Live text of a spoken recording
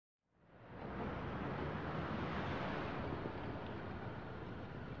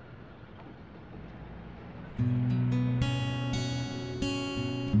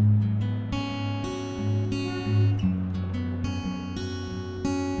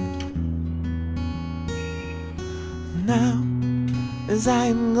now, as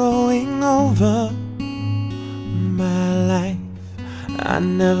I'm going over my life, I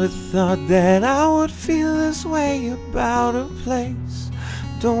never thought that I would feel this way about a place.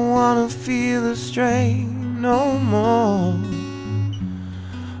 Don't wanna feel astray no more.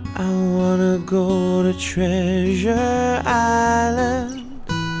 I wanna go to Treasure Island.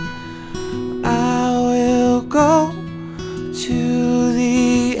 I will go to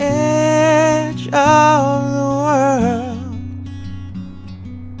the edge of the world.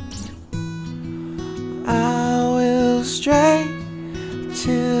 I will stray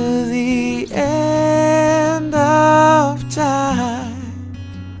to the end of time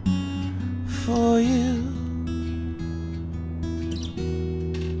for you.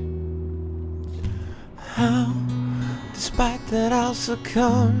 How, despite that, I'll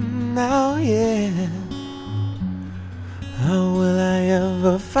succumb now, yeah. How will I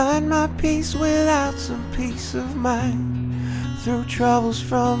ever find my peace without some peace of mind? Through troubles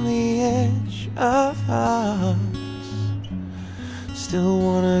from the edge of hearts, still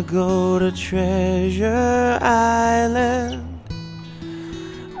wanna go to Treasure Island.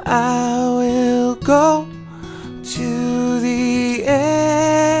 I will go to the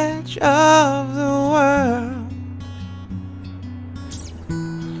edge of the world.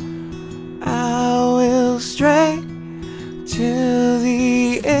 I will stray till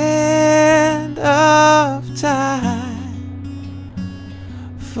the end of time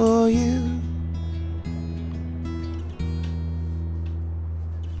for you.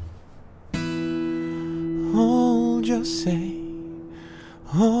 Hold your say,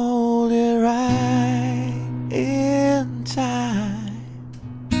 hold it right in time.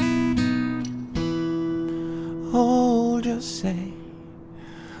 Hold your say,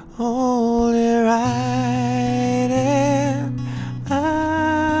 hold it right in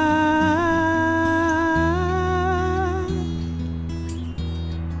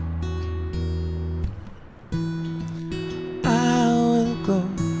I will go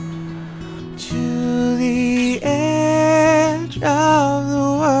to the edge of the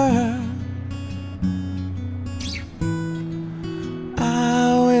world.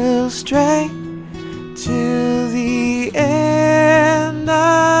 I will stray till the end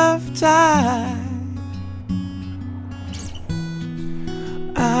of time.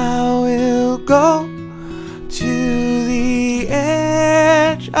 I will go to the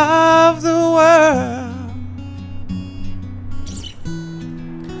edge of the world.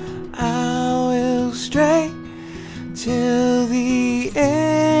 I will stray till the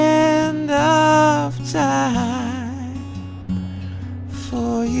end of time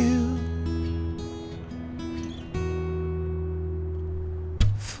for you,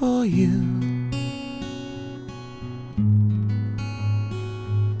 for you.